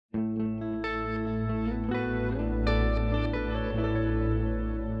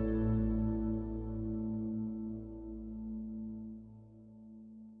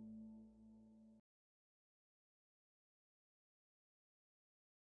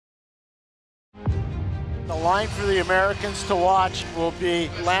The line for the Americans to watch will be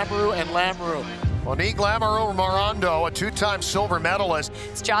Lamoureux and Lamoureux. Monique Lamoureux Morando, a two-time silver medalist.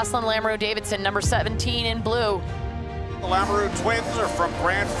 It's Jocelyn Lamoureux Davidson, number 17 in blue. The Lamoureux twins are from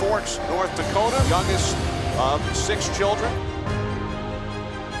Grand Forks, North Dakota, youngest of 6 children.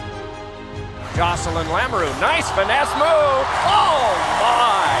 Jocelyn Lamoureux, nice finesse move. Oh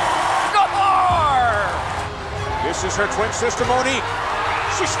my! Score! This is her twin sister Monique.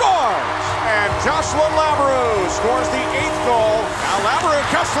 She scores! And Jocelyn Lamoureux scores the 8th goal. Now Lamoureux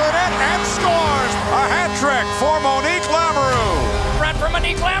cuts to the net and scores! A hat trick for Monique Lamoureux. Run for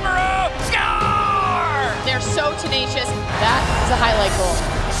Monique Lamoureux! Score! They're so tenacious. That is a highlight goal.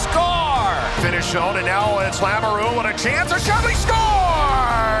 Score! Finish shown, and now it's Lamoureux with a chance. A shot, we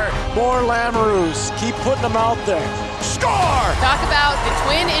score! More Lamoureux. Keep putting them out there. Score! Talk about the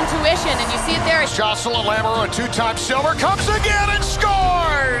twin intuition, and you see it there. Jocelyn Lamoureux, a two-time silver, comes again and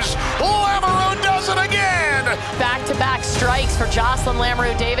scores! Lamoureux does it again! Back-to-back strikes for Jocelyn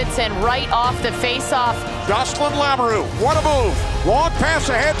Lamoureux Davidson right off the face-off. Jocelyn Lamoureux, what a move! Long pass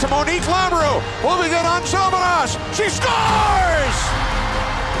ahead to Monique Lamoureux, moving it on Samaras. She scores!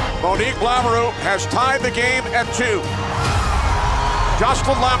 Monique Lamoureux has tied the game at 2.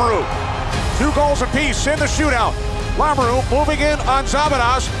 Jocelyn Lamoureux, 2 goals apiece in the shootout. Lamoureux moving in on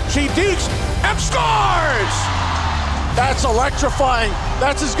Zamaras. She dekes and scores! That's electrifying.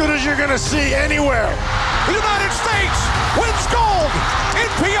 That's as good as you're going to see anywhere. The United States wins gold in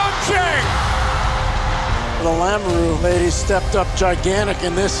Pyeongchang. The Lamoureux ladies stepped up gigantic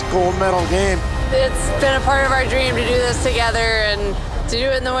in this gold medal game. It's been a part of our dream to do this together, and to do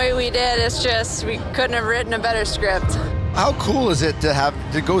it in the way we did, it's just, we couldn't have written a better script. How cool is it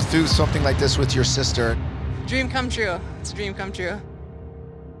to go through something like this with your sister? Dream come true. It's a dream come true.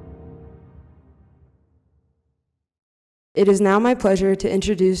 It is now my pleasure to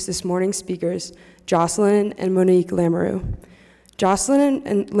introduce this morning's speakers, Jocelyn and Monique Lamoureux. Jocelyn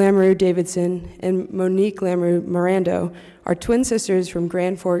and Lamoureux Davidson and Monique Lamoureux Morando are twin sisters from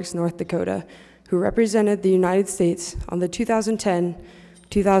Grand Forks, North Dakota, who represented the United States on the 2010,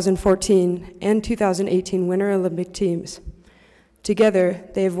 2014, and 2018 Winter Olympic teams. Together,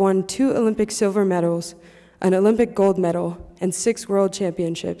 they have won 2 Olympic silver medals, an Olympic gold medal, and 6 world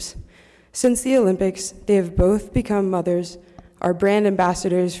championships. Since the Olympics, they have both become mothers, are brand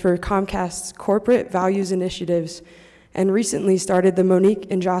ambassadors for Comcast's corporate values initiatives, and recently started the Monique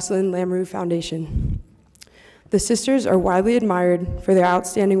and Jocelyn Lamoureux Foundation. The sisters are widely admired for their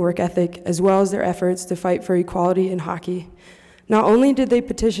outstanding work ethic, as well as their efforts to fight for equality in hockey. Not only did they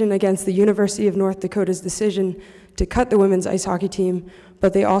petition against the University of North Dakota's decision to cut the women's ice hockey team,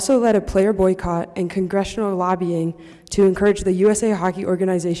 but they also led a player boycott and congressional lobbying to encourage the USA Hockey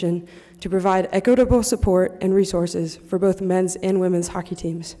Organization to provide equitable support and resources for both men's and women's hockey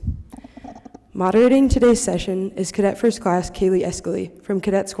teams. Moderating today's session is Cadet First Class Kaylee Escalay from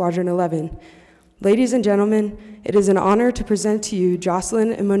Cadet Squadron 11. Ladies and gentlemen, it is an honor to present to you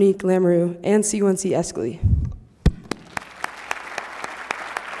Jocelyn and Monique Lamoureux and C1C Escalay.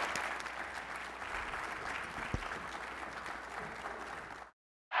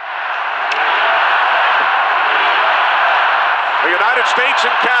 States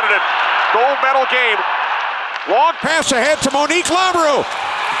and Canada, gold medal game. Long pass ahead to Monique Lamoureux.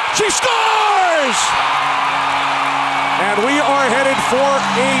 She scores! And we are headed for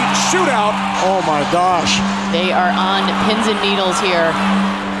a shootout. Oh my gosh. They are on pins and needles here.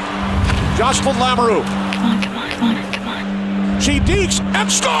 Jocelyn Lamoureux. Come on. She dekes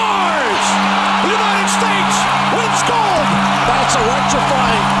and scores! The United States wins gold! That's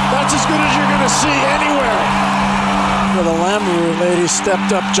electrifying. That's as good as you're going to see anywhere. The Lamoureux ladies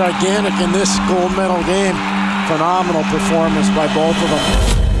stepped up gigantic in this gold medal game. Phenomenal performance by both of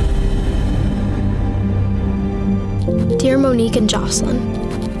them. Dear Monique and Jocelyn,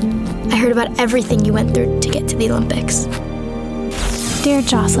 I heard about everything you went through to get to the Olympics. Dear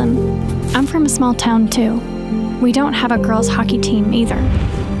Jocelyn, I'm from a small town too. We don't have a girls' hockey team either,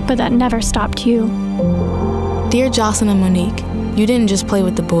 but that never stopped you. Dear Jocelyn and Monique, you didn't just play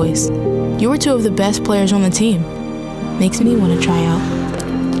with the boys. You were 2 of the best players on the team. Makes me want to try out.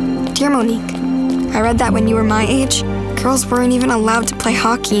 Dear Monique, I read that when you were my age, girls weren't even allowed to play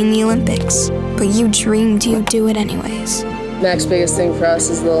hockey in the Olympics, but you dreamed you'd do it anyways. Next biggest thing for us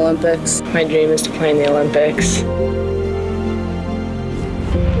is the Olympics. My dream is to play in the Olympics.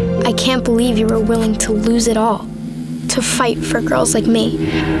 I can't believe you were willing to lose it all to fight for girls like me.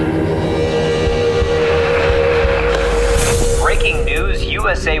 Breaking news,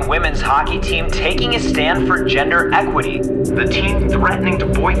 USA women's hockey team taking a stand for gender equity. The team threatening to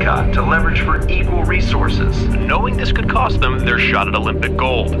boycott to leverage for equal resources, knowing this could cost them their shot at Olympic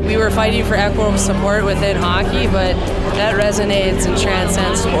gold. We were fighting for equitable support within hockey, but that resonates and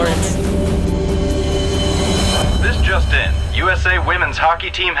transcends sports. This just in, USA women's hockey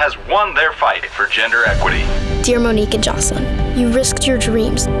team has won their fight for gender equity. Dear Monique and Jocelyn, you risked your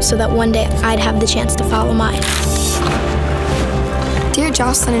dreams so that one day I'd have the chance to follow mine. Dear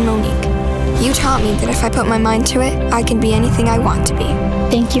Jocelyn and Monique, you taught me that if I put my mind to it, I can be anything I want to be.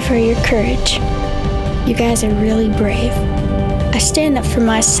 Thank you for your courage. You guys are really brave. I stand up for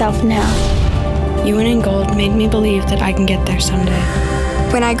myself now. You winning gold made me believe that I can get there someday.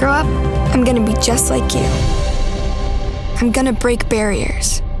 When I grow up, I'm gonna be just like you. I'm gonna break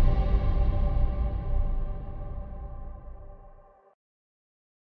barriers.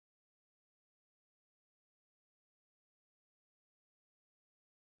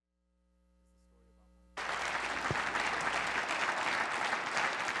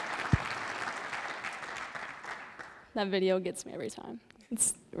 That video gets me every time.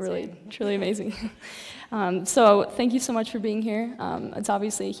 It's really, truly amazing. So thank you so much for being here. It's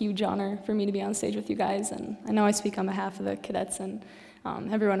obviously a huge honor for me to be on stage with you guys, and I know I speak on behalf of the cadets and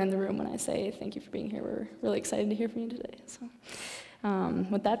everyone in the room when I say thank you for being here. We're really excited to hear from you today. So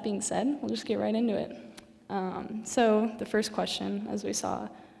with that being said, we'll just get right into it. So the first question, as we saw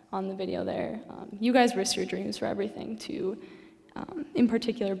on the video there, you guys risked your dreams for everything to, in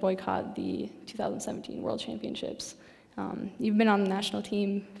particular, boycott the 2017 World Championships. You've been on the national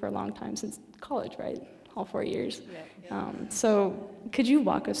team for a long time, since college, right? All 4 years. Yeah. So could you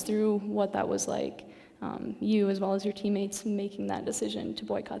walk us through what that was like, you as well as your teammates making that decision to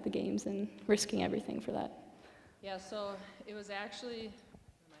boycott the games and risking everything for that? Yeah, so it was actually,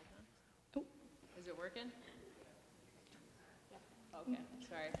 is it working? Okay,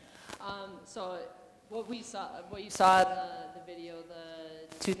 sorry. So what you saw in the video,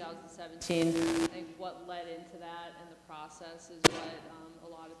 the 2017, I think what led into that and the process is what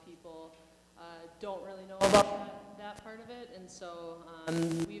a lot of people don't really know about that part of it. And so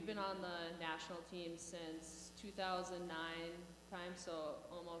we've been on the national team since 2009 time, so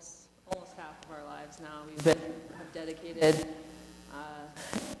almost half of our lives now. Have dedicated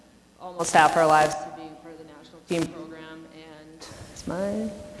almost half our lives to being part of the national team program. And it's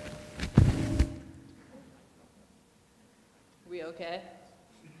mine. We okay?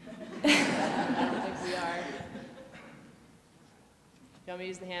 I don't think we are. You want me to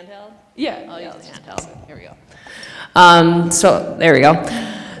use the handheld? Yeah. I'll use the handheld. Here we go. So there we go.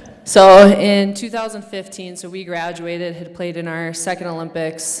 So in 2015, so we graduated, had played in our second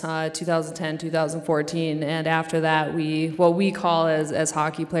Olympics, 2010, 2014, and after that, what we call as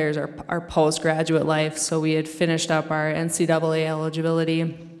hockey players our postgraduate life. So we had finished up our NCAA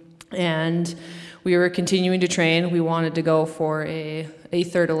eligibility, and we were continuing to train. We wanted to go for a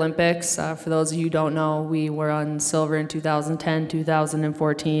third Olympics. For those of you who don't know, we were on silver in 2010,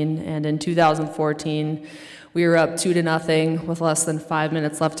 2014, and in 2014, we were up 2-0 with less than 5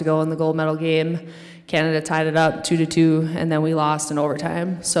 minutes left to go in the gold medal game. Canada tied it up 2-2, and then we lost in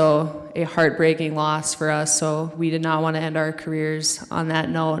overtime. So a heartbreaking loss for us, so we did not want to end our careers on that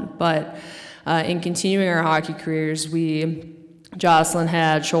note. But in continuing our hockey careers, Jocelyn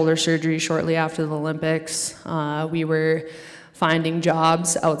had shoulder surgery shortly after the Olympics. We were finding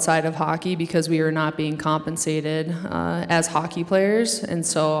jobs outside of hockey because we were not being compensated as hockey players. And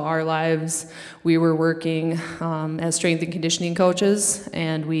so our lives, we were working as strength and conditioning coaches,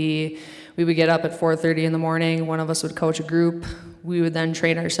 and we would get up at 4:30 in the morning. One of us would coach a group. We would then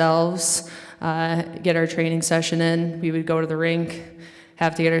train ourselves, get our training session in. We would go to the rink,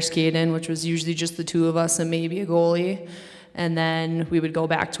 have to get our skate in, which was usually just the two of us and maybe a goalie. And then we would go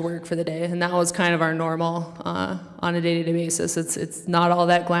back to work for the day. And that was kind of our normal on a day-to-day basis. It's not all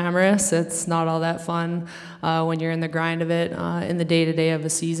that glamorous. It's not all that fun when you're in the grind of it in the day-to-day of a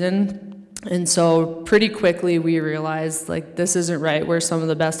season. And so pretty quickly we realized, like, this isn't right. We're some of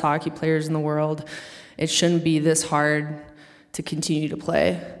the best hockey players in the world. It shouldn't be this hard to continue to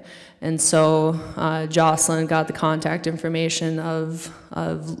play. And so Jocelyn got the contact information of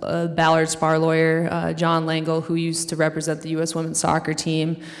Ballard Spar lawyer, John Langle, who used to represent the U.S. women's soccer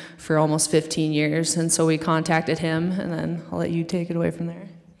team for almost 15 years. And so we contacted him, and then I'll let you take it away from there.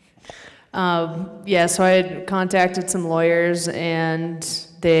 Yeah, so I had contacted some lawyers, and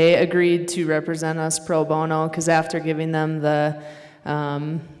they agreed to represent us pro bono, because after giving them the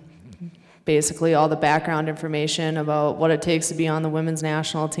basically all the background information about what it takes to be on the women's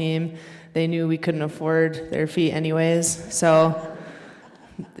national team, they knew we couldn't afford their fee anyways. So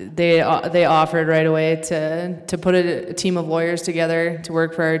they offered right away to put a team of lawyers together to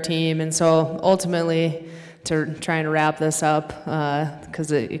work for our team. And so ultimately, to try and wrap this up,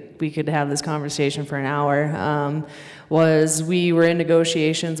 because we could have this conversation for an hour, was we were in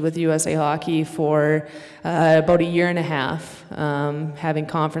negotiations with USA Hockey for about a year and a half, having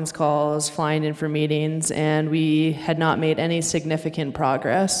conference calls, flying in for meetings, and we had not made any significant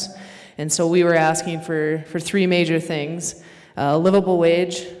progress. And so we were asking for three major things: a livable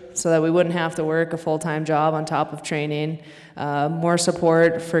wage, so that we wouldn't have to work a full-time job on top of training, more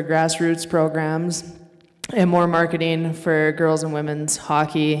support for grassroots programs, and more marketing for girls and women's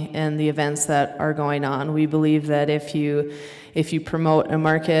hockey and the events that are going on. We believe that if you promote and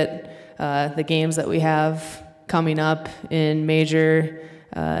market the games that we have coming up in major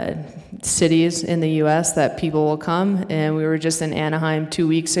cities in the U.S., that people will come. And we were just in Anaheim 2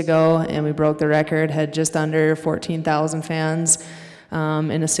 weeks ago, and we broke the record, had just under 14,000 fans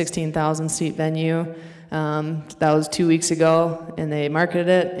in a 16,000 seat venue. That was 2 weeks ago, and they marketed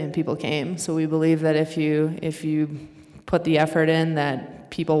it, and people came. So we believe that if you put the effort in, that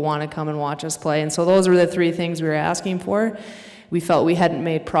people want to come and watch us play. And so those were the three things we were asking for. We felt we hadn't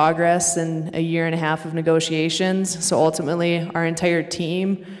made progress in a year and a half of negotiations. So ultimately, our entire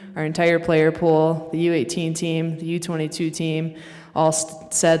team, our entire player pool, the U18 team, the U22 team, all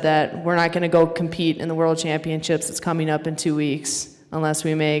said that we're not going to go compete in the World Championships that's coming up in 2 weeks unless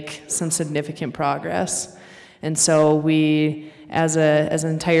we make some significant progress. And so we, as an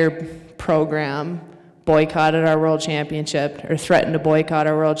entire program, boycotted our World Championship, or threatened to boycott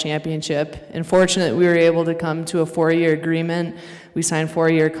our World Championship. And fortunately, we were able to come to a 4-year agreement. We signed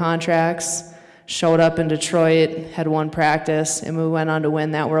 4-year contracts, showed up in Detroit, had one practice, and we went on to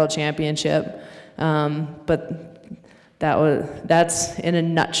win that World Championship. But that's in a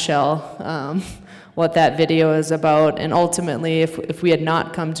nutshell what that video is about. And ultimately, if we had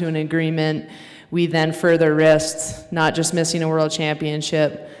not come to an agreement, we then further risked not just missing a World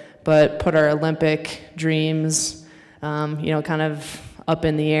Championship, but put our Olympic dreams, kind of up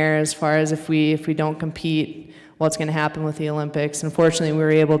in the air as far as if we don't compete, what's going to happen with the Olympics. Unfortunately, we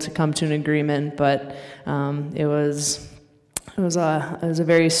were able to come to an agreement, but it was a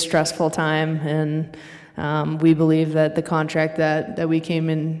very stressful time, and we believe that the contract that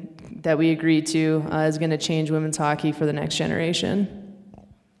we agreed to is going to change women's hockey for the next generation.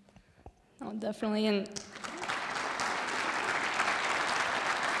 Oh, definitely.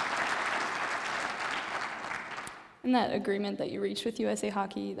 And that agreement that you reached with USA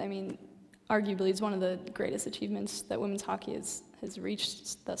Hockey, I mean, arguably is one of the greatest achievements that women's hockey has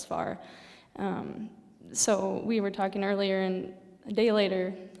reached thus far. So we were talking earlier, and a day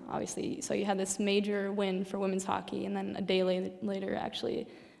later, obviously, so you had this major win for women's hockey, and then a day later, actually,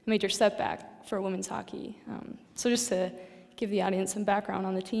 a major setback for women's hockey. So just to give the audience some background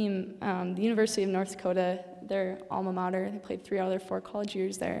on the team, the University of North Dakota, their alma mater, they played 3 out of their 4 college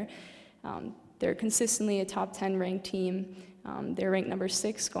years there. They're consistently a top 10 ranked team. They're ranked number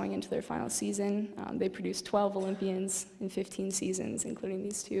 6 going into their final season. They produced 12 Olympians in 15 seasons, including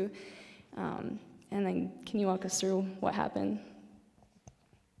these 2. And then can you walk us through what happened?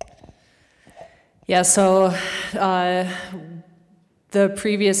 Yeah, so the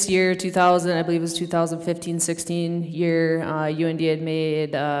previous year, 2000, I believe it was 2015-16 year, UND had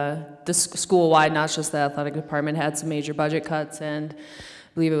made the school-wide, not just the athletic department, had some major budget cuts, and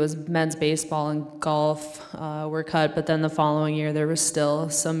I believe it was men's baseball and golf were cut, but then the following year there was still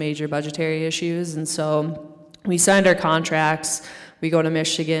some major budgetary issues, and so we signed our contracts. We go to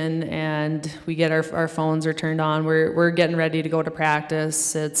Michigan and we get our phones are turned on. We're getting ready to go to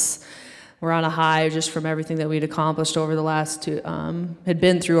practice. We're on a high just from everything that we'd accomplished over the last had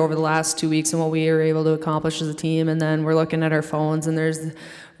been through over the last 2 weeks and what we were able to accomplish as a team. And then we're looking at our phones and there's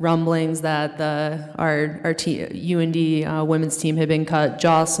rumblings that our UND women's team had been cut.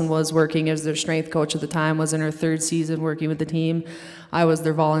 Jocelyn was working as their strength coach at the time, was in her 3rd season working with the team. I was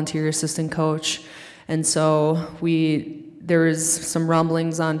their volunteer assistant coach. And so there was some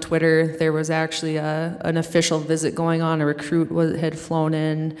rumblings on Twitter. There was actually an official visit going on. A recruit had flown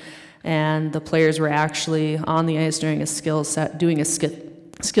in, and the players were actually on the ice during doing a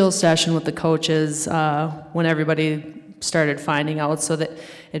skills session with the coaches when everybody started finding out. So that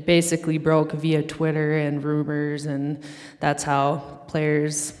it basically broke via Twitter and rumors, and that's how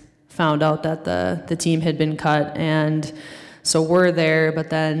players found out that the team had been cut. And so we're there, but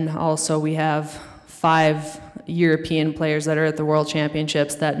then also we have 5 European players that are at the World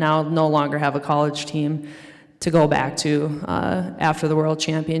Championships that now no longer have a college team to go back to after the World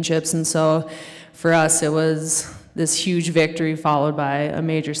Championships. And so for us, it was this huge victory followed by a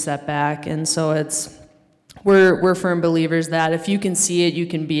major setback. And so we're firm believers that if you can see it, you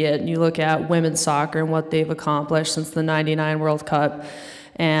can be it. And you look at women's soccer and what they've accomplished since the '99 World Cup,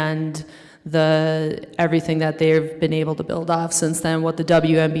 and everything that they've been able to build off since then, what the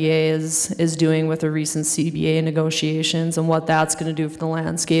WNBA is doing with the recent CBA negotiations, and what that's going to do for the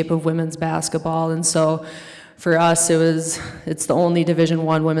landscape of women's basketball. And so for us, it's the only Division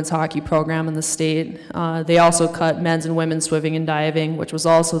I women's hockey program in the state. They also cut men's and women's swimming and diving, which was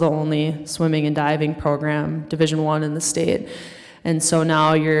also the only swimming and diving program, Division I in the state. And so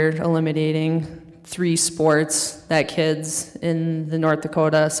now you're eliminating 3 sports that kids in the North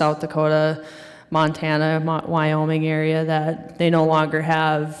Dakota, South Dakota, Montana, Wyoming area, that they no longer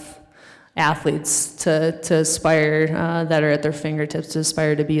have athletes to aspire, that are at their fingertips to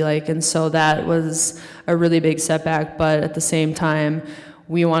aspire to be like. And so that was a really big setback, but at the same time,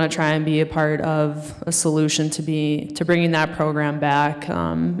 we want to try and be a part of a solution to bringing that program back.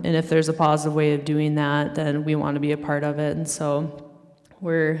 And if there's a positive way of doing that, then we want to be a part of it. And so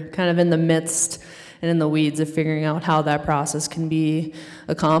we're kind of in the midst and in the weeds of figuring out how that process can be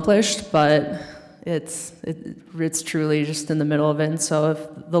accomplished, but it's truly just in the middle of it. And so if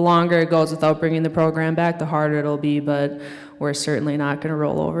the longer it goes without bringing the program back, the harder it'll be, but we're certainly not going to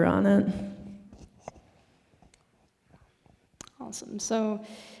roll over on it. Awesome. So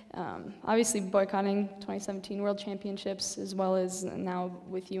obviously boycotting 2017 World Championships, as well as now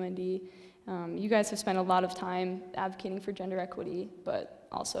with UND, you guys have spent a lot of time advocating for gender equity, but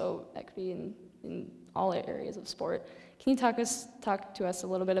also equity in all areas of sport. Can you talk to us a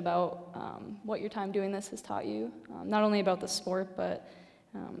little bit about what your time doing this has taught you, not only about the sport, but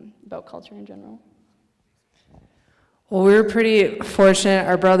about culture in general? Well, we were pretty fortunate.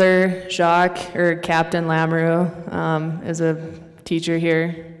 Our brother Jacques, or Captain Lamoureux, is a teacher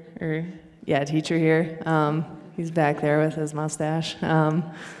here, teacher here. He's back there with his mustache.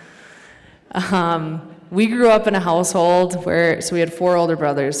 We grew up in a household so we had 4 older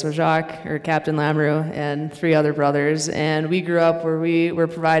brothers, so Jacques, or Captain Lamoureux, and 3 other brothers, and we grew up where we were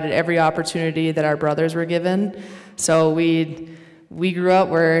provided every opportunity that our brothers were given. So we grew up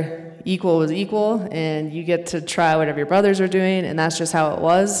where equal was equal, and you get to try whatever your brothers are doing, and that's just how it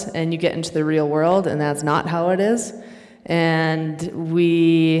was, and you get into the real world, and that's not how it is. And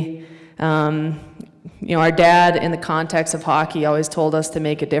we, our dad, in the context of hockey, always told us to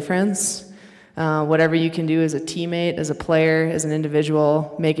make a difference. Whatever you can do as a teammate, as a player, as an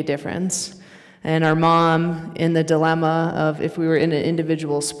individual, make a difference. And our mom, in the dilemma of if we were in an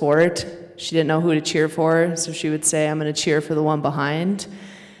individual sport, she didn't know who to cheer for, so she would say, I'm going to cheer for the one behind.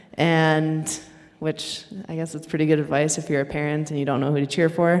 And which I guess it's pretty good advice if you're a parent and you don't know who to cheer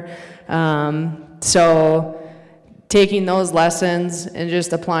for. So taking those lessons and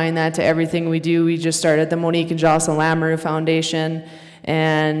just applying that to everything we do, we just started the Monique and Jocelyn Lamoureux Foundation.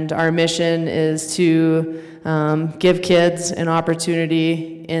 And our mission is to give kids an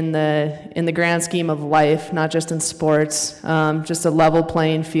opportunity in the grand scheme of life, not just in sports, just a level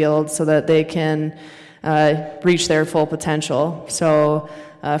playing field so that they can reach their full potential. So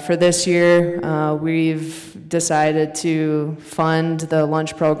for this year, we've decided to fund the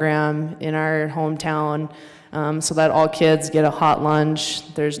lunch program in our hometown, so that all kids get a hot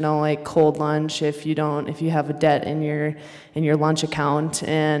lunch. There's no cold lunch if you have a debt in your lunch account.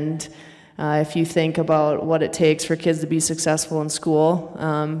 And if you think about what it takes for kids to be successful in school,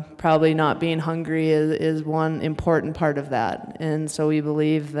 probably not being hungry is one important part of that. And so we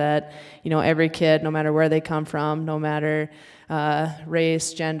believe that every kid, no matter where they come from, no matter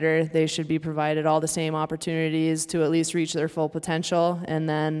race, gender, they should be provided all the same opportunities to at least reach their full potential, and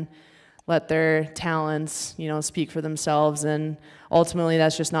then let their talents, speak for themselves. And ultimately,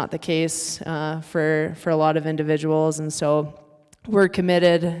 that's just not the case for a lot of individuals. And so we're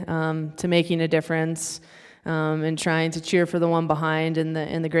committed to making a difference and trying to cheer for the one behind in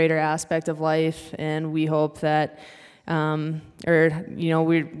the greater aspect of life. And we hope that,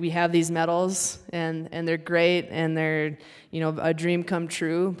 we have these medals, and they're great, and they're, a dream come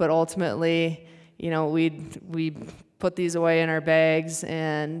true. But ultimately, we put these away in our bags,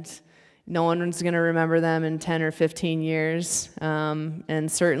 and no one's going to remember them in 10 or 15 years,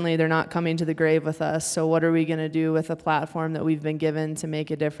 and certainly they're not coming to the grave with us. So what are we going to do with a platform that we've been given to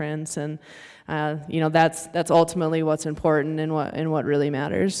make a difference? And that's ultimately what's important and what really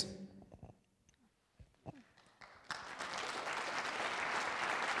matters.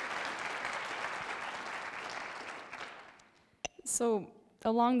 So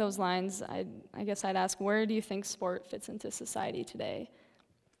along those lines, I guess I'd ask, where do you think sport fits into society today?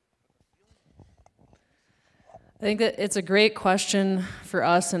 I think that it's a great question for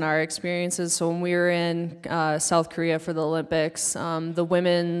us and our experiences. So when we were in South Korea for the Olympics, the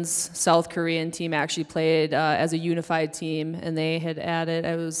women's South Korean team actually played as a unified team, and they had added,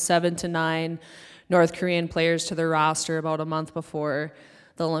 it was 7 to 9 North Korean players to their roster about a month before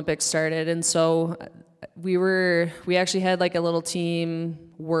the Olympics started. And so we actually had like a little team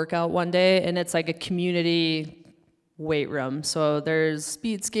workout one day, and it's like a community weight room. So there's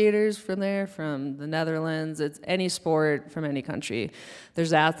speed skaters from there, from the Netherlands. It's any sport from any country.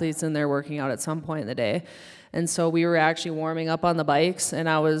 There's athletes in there working out at some point in the day. And so we were actually warming up on the bikes, and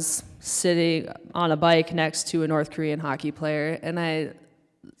I was sitting on a bike next to a North Korean hockey player, and I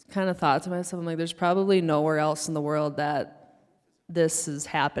kind of thought to myself, I'm like, there's probably nowhere else in the world that this is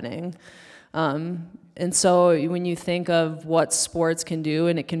happening. And so when you think of what sports can do,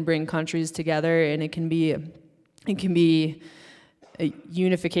 and it can bring countries together, and it can be a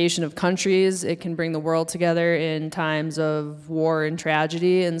unification of countries. It can bring the world together in times of war and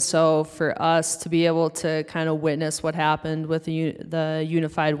tragedy. And so for us to be able to kind of witness what happened with the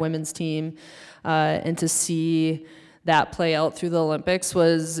unified women's team and to see that play out through the Olympics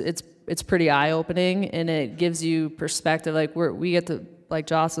it's pretty eye-opening, and it gives you perspective. Like we get to, like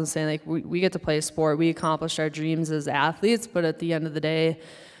Jocelyn was saying, like we get to play sport. We accomplished our dreams as athletes, but at the end of the day,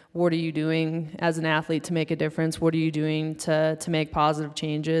 what are you doing as an athlete to make a difference? What are you doing to make positive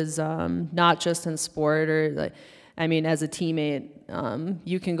changes, not just in sport or like, I mean, as a teammate,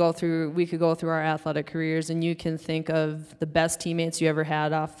 we could go through our athletic careers, and you can think of the best teammates you ever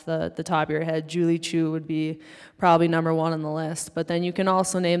had off the top of your head. Julie Chu would be probably number 1 on the list, but then you can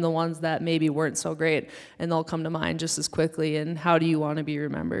also name the ones that maybe weren't so great, and they'll come to mind just as quickly. And how do you want to be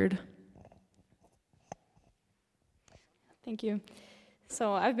remembered? Thank you.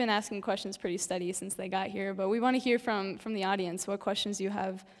 So I've been asking questions pretty steady since they got here, but we want to hear from the audience what questions you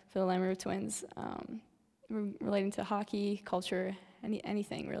have for the Lamoureux twins relating to hockey, culture,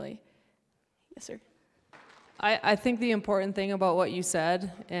 anything really. Yes, sir. I think the important thing about what you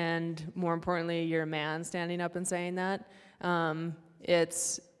said, and more importantly, you're a man standing up and saying that,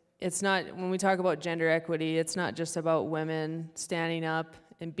 it's not, when we talk about gender equity, it's not just about women standing up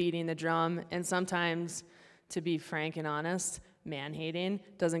and beating the drum, and sometimes, to be frank and honest, man-hating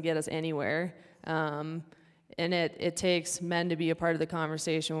doesn't get us anywhere. And it takes men to be a part of the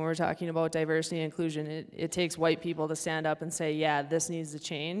conversation. When we're talking about diversity and inclusion, it takes white people to stand up and say, yeah, this needs to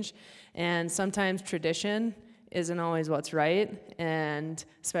change. And sometimes tradition isn't always what's right, and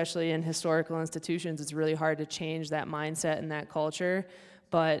especially in historical institutions, it's really hard to change that mindset and that culture.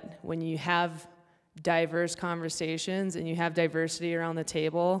 But when you have diverse conversations and you have diversity around the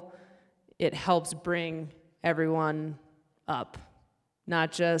table, it helps bring everyone up,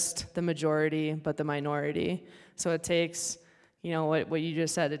 not just the majority, but the minority. So it takes, you know, what you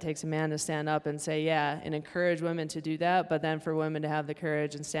just said, it takes a man to stand up and say, yeah, and encourage women to do that, but then for women to have the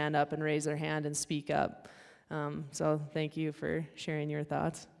courage and stand up and raise their hand and speak up. So thank you for sharing your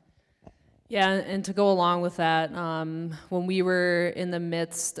thoughts. Yeah, and to go along with that, when we were in the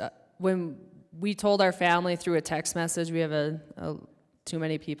midst, when we told our family through a text message, we have too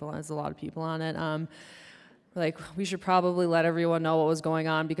many people, there's a lot of people on it, like, we should probably let everyone know what was going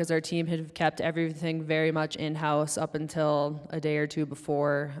on, because our team had kept everything very much in-house up until a day or two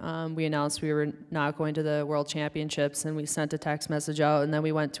before we announced we were not going to the World Championships, and we sent a text message out, and then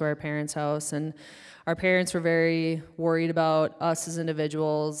we went to our parents' house, and our parents were very worried about us as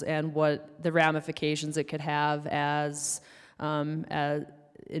individuals and what the ramifications it could have as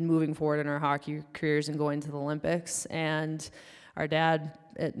in moving forward in our hockey careers and going to the Olympics. And our dad,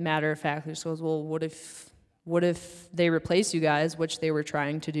 matter of fact, just goes, well, what if they replace you guys, which they were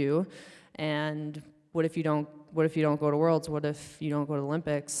trying to do, and what if you don't go to Worlds? What if you don't go to the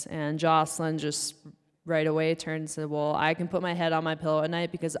Olympics? And Jocelyn just right away turned and said, well, I can put my head on my pillow at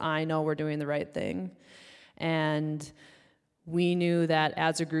night because I know we're doing the right thing. And we knew that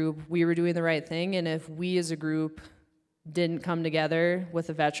as a group, we were doing the right thing, and if we as a group didn't come together with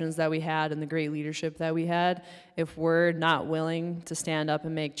the veterans that we had and the great leadership that we had, if we're not willing to stand up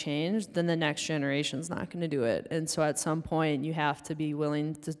and make change, then the next generation's not going to do it. And so at some point, you have to be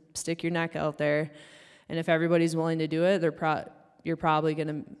willing to stick your neck out there. And if everybody's willing to do it, you're probably going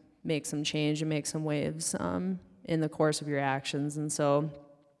to make some change and make some waves in the course of your actions. And so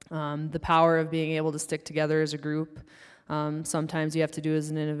the power of being able to stick together as a group, sometimes you have to do as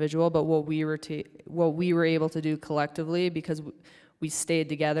an individual, but what we were able to do collectively, because we stayed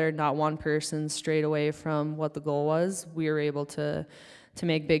together, not one person strayed away from what the goal was, we were able to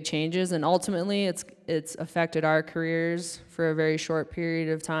make big changes. And ultimately, it's affected our careers for a very short period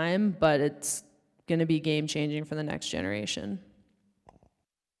of time, but it's going to be game-changing for the next generation.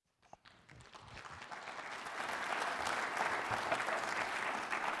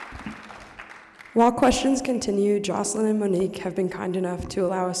 While questions continue, Jocelyn and Monique have been kind enough to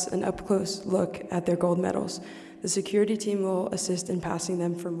allow us an up-close look at their gold medals. The security team will assist in passing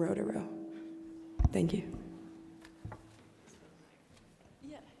them from row to row. Thank you.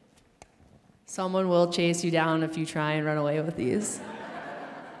 Someone will chase you down if you try and run away with these.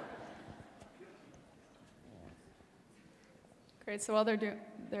 Great, so while they're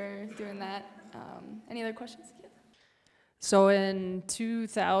doing that, any other questions? Yeah. So in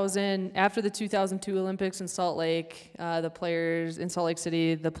 2000, after the 2002 Olympics in Salt Lake, in Salt Lake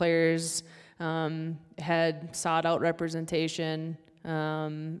City, the players had sought out representation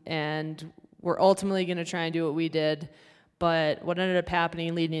and were ultimately going to try and do what we did. But what ended up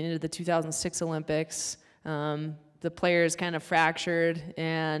happening leading into the 2006 Olympics, the players kind of fractured,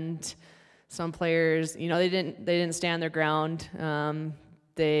 and some players, you know, they didn't stand their ground.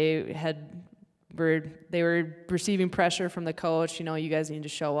 They were receiving pressure from the coach. You know, you guys need to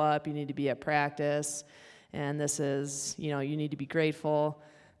show up. You need to be at practice, and this is, you know, you need to be grateful.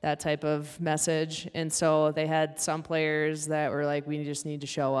 That type of message. And so they had some players that were like, we just need to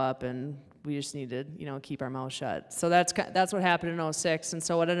show up, and we just need to, you know, keep our mouth shut. So that's what happened in 06. And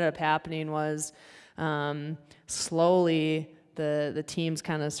so what ended up happening was slowly the teams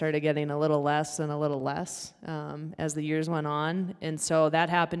kind of started getting a little less and a little less as the years went on. And so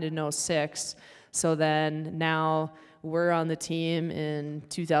that happened in 06. So then now we're on the team in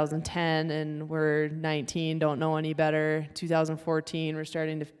 2010 and we're 19, don't know any better. 2014, we're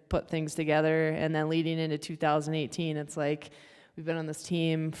starting to put things together. And then leading into 2018, it's like we've been on this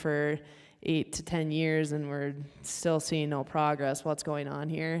team for 8 to 10 years and we're still seeing no progress. What's going on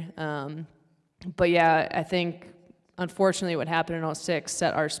here? But yeah, I think unfortunately what happened in 06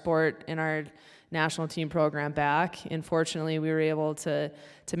 set our sport and our national team program back. Unfortunately, we were able to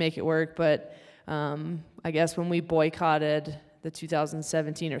make it work, but I guess when we boycotted the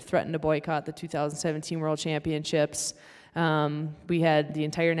 2017 or threatened to boycott the 2017 World Championships, we had the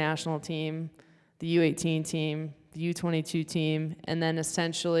entire national team, the U18 team, the U22 team, and then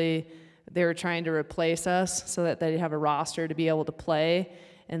essentially they were trying to replace us so that they'd have a roster to be able to play.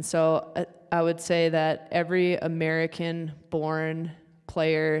 And so I would say that every American-born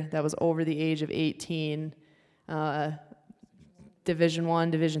player that was over the age of 18, Division I,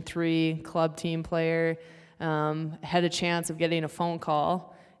 Division III, club team player, had a chance of getting a phone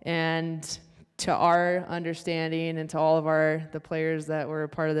call. And to our understanding and to all of the players that were a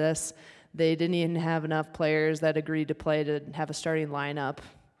part of this, they didn't even have enough players that agreed to play to have a starting lineup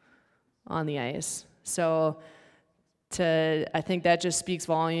on the ice. So I think that just speaks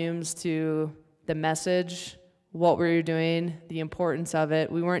volumes to the message, what we were doing, the importance of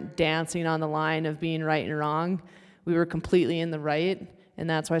it. We weren't dancing on the line of being right and wrong. We were completely in the right, and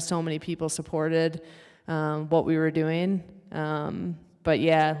that's why so many people supported what we were doing. But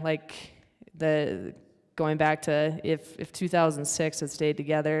yeah, like going back to if 2006 had stayed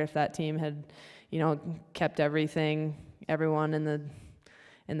together, if that team had, you know, kept everyone in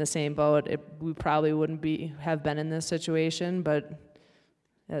the same boat, we probably wouldn't have been in this situation. But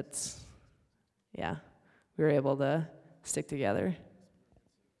yeah, we were able to stick together.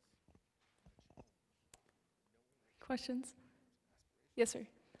 Questions? Yes, sir. As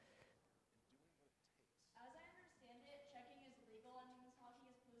I understand it, checking is legal in women's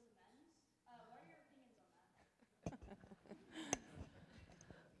hockey as opposed to men's. What are your opinions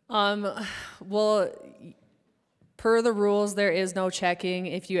on that? Well, per the rules, there is no checking.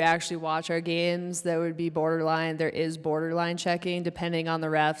 If you actually watch our games, there would be borderline. There is borderline checking. Depending on the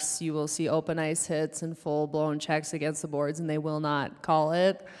refs, you will see open ice hits and full-blown checks against the boards, and they will not call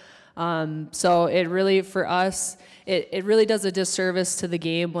it. So it really, for us, it really does a disservice to the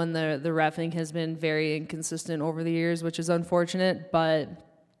game when the reffing has been very inconsistent over the years, which is unfortunate, but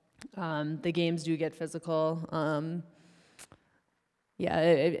the games do get physical. Yeah,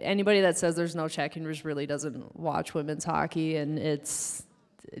 anybody that says there's no checking just really doesn't watch women's hockey, and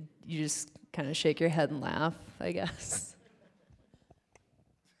you just kind of shake your head and laugh, I guess.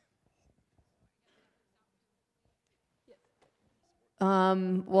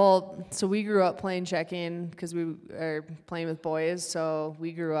 Well, so we grew up playing checking because we are playing with boys, so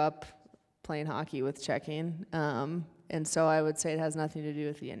we grew up playing hockey with checking. And so I would say it has nothing to do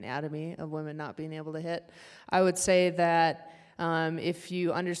with the anatomy of women not being able to hit. I would say that if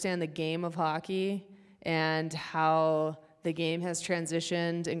you understand the game of hockey and how the game has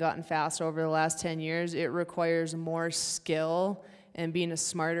transitioned and gotten faster over the last 10 years, it requires more skill and being a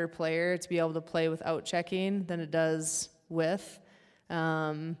smarter player to be able to play without checking than it does with.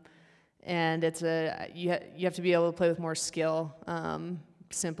 And you have to be able to play with more skill,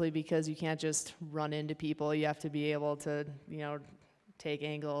 simply because you can't just run into people. You have to be able to, take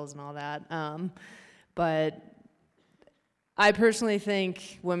angles and all that. But I personally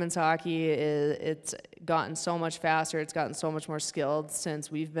think women's hockey it's gotten so much faster. It's gotten so much more skilled since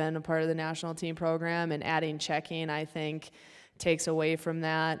we've been a part of the national team program, and adding checking, I think, takes away from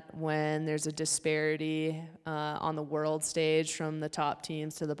that when there's a disparity on the world stage from the top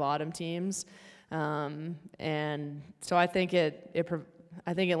teams to the bottom teams. And so I think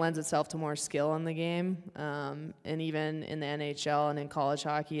I think it lends itself to more skill in the game, and even in the NHL and in college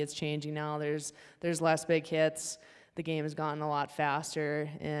hockey, it's changing now. There's less big hits. The game has gotten a lot faster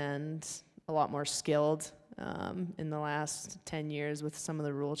and a lot more skilled in the last 10 years with some of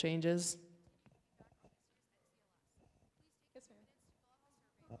the rule changes.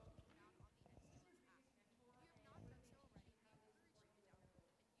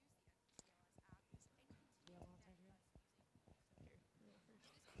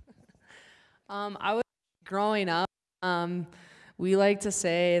 I was growing up, we like to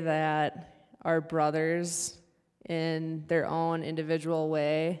say that our brothers in their own individual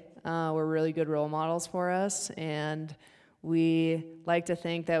way were really good role models for us, and we like to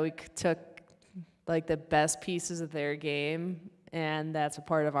think that we took like the best pieces of their game, and that's a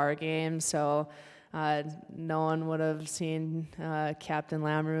part of our game. So no one would have seen Captain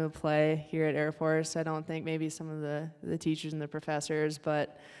Lamoureux play here at Air Force. I don't think, maybe some of the teachers and the professors,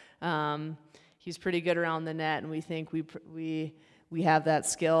 but he's pretty good around the net, and we think we have that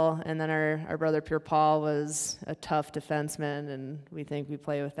skill. And then our brother Pierre Paul was a tough defenseman, and we think we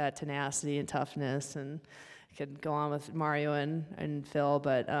play with that tenacity and toughness, and could go on with Mario and Phil.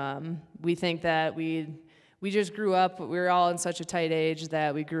 But we think that we just grew up, we were all in such a tight age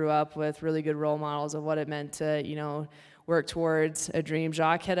that we grew up with really good role models of what it meant to, you know, work towards a dream.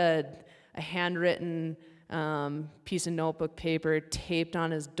 Jacques had a handwritten piece of notebook paper taped on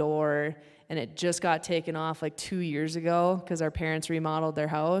his door, and it just got taken off like 2 years ago because our parents remodeled their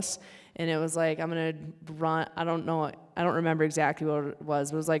house. And it was like, I'm gonna run, I don't remember exactly what it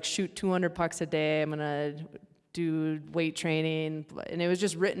was. It was like, shoot 200 pucks a day, I'm gonna do weight training. And it was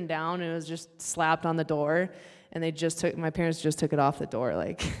just written down, and it was just slapped on the door. And my parents just took it off the door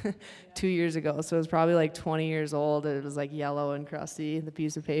like 2 years ago. So it was probably like 20 years old. It was like yellow and crusty, the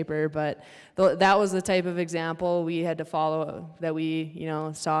piece of paper. But that was the type of example we had to follow, that we, you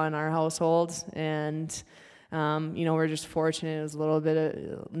know, saw in our household. And, you know, we're just fortunate. It was a little bit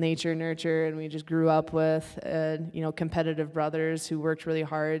of nature, nurture, and we just grew up with, you know, competitive brothers who worked really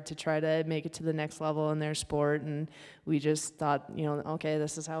hard to try to make it to the next level in their sport. And we just thought, you know, okay,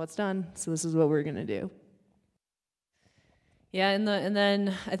 this is how it's done. So this is what we're gonna do. Yeah, and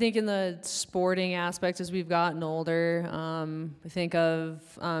then I think in the sporting aspect, as we've gotten older, I think of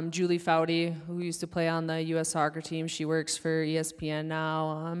Julie Foudy, who used to play on the U.S. soccer team. She works for ESPN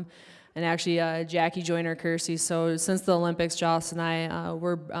now, and actually Jackie Joyner-Kersee. So since the Olympics, Joss and I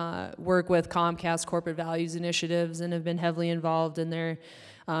work with Comcast Corporate Values Initiatives and have been heavily involved in their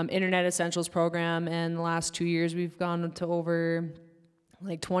Internet Essentials program. And the last 2 years, we've gone to over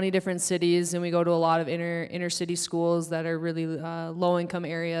like 20 different cities, and we go to a lot of inner city schools that are really low income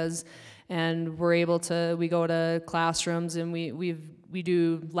areas, and we go to classrooms, and we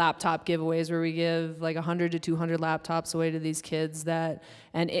do laptop giveaways where we give like 100 to 200 laptops away to these kids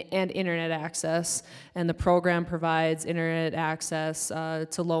and internet access. And the program provides internet access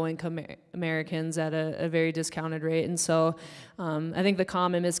to low-income Americans at a very discounted rate. And so I think the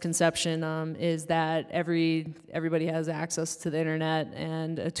common misconception is that everybody has access to the internet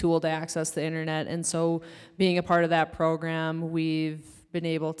and a tool to access the internet. And so being a part of that program, we've been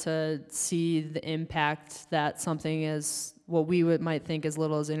able to see the impact that something is what we might think as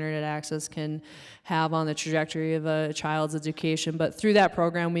little as internet access can have on the trajectory of a child's education. But through that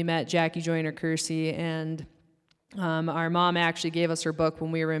program, we met Jackie Joyner-Kersee, and our mom actually gave us her book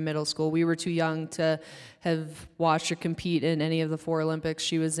when we were in middle school. We were too young to have watched her compete in any of the 4 Olympics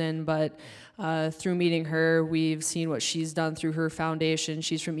she was in, but through meeting her, we've seen what she's done through her foundation.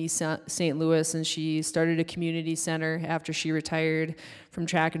 She's from East St. Louis, and she started a community center after she retired from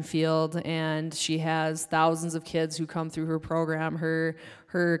track and field, and she has thousands of kids who come through her program.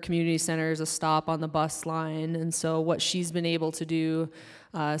 Her community center is a stop on the bus line, and so what she's been able to do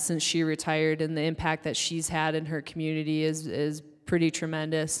since she retired and the impact that she's had in her community is pretty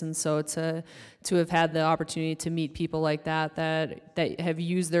tremendous. And so to have had the opportunity to meet people like that have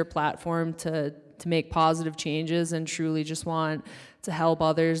used their platform to make positive changes and truly just want to help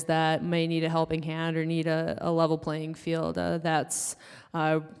others that may need a helping hand or need a level playing field,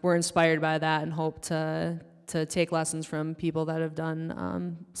 we're inspired by that and hope to take lessons from people that have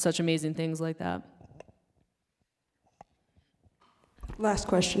done such amazing things like that. Last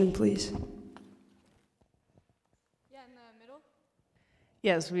question, please. Yeah, in the middle.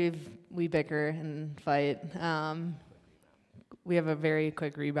 Yes, we bicker and fight. We have a very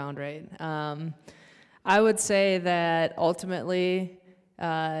quick rebound rate. I would say that ultimately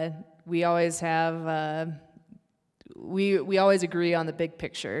we always have we always agree on the big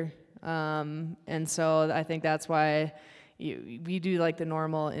picture, and so I think that's why we do like the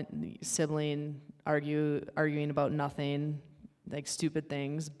normal sibling arguing about nothing, like stupid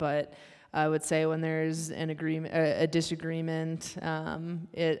things, but I would say when there's an agreement, a disagreement,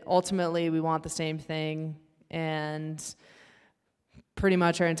 it ultimately we want the same thing, and pretty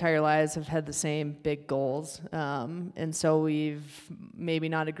much our entire lives have had the same big goals, and so we've maybe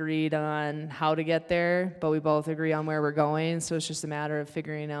not agreed on how to get there, but we both agree on where we're going. So it's just a matter of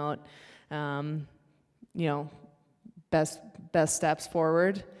figuring out, you know, best steps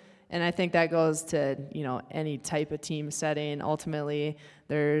forward. And I think that goes to, you know, any type of team setting. Ultimately,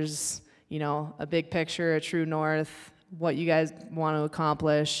 there's, you know, a big picture, a true north, what you guys want to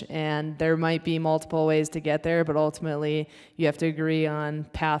accomplish, and there might be multiple ways to get there, but ultimately you have to agree on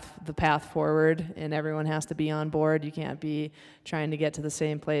the path forward, and everyone has to be on board. You can't be trying to get to the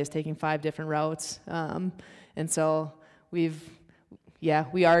same place, taking 5 different routes. And so we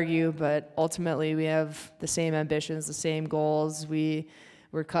argue, but ultimately we have the same ambitions, the same goals.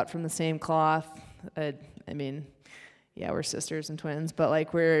 We're cut from the same cloth. I mean, yeah, we're sisters and twins, but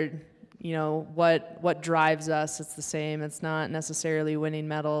like we're, you know, what drives us, it's the same. It's not necessarily winning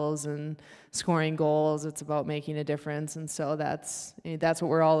medals and scoring goals. It's about making a difference. And so that's what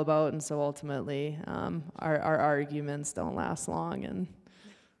we're all about. And so ultimately, our arguments don't last long. And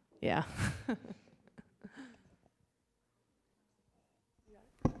yeah.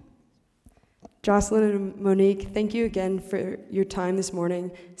 Jocelyn and Monique, thank you again for your time this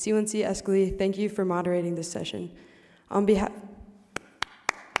morning. C1C Escali, thank you for moderating this session. On behalf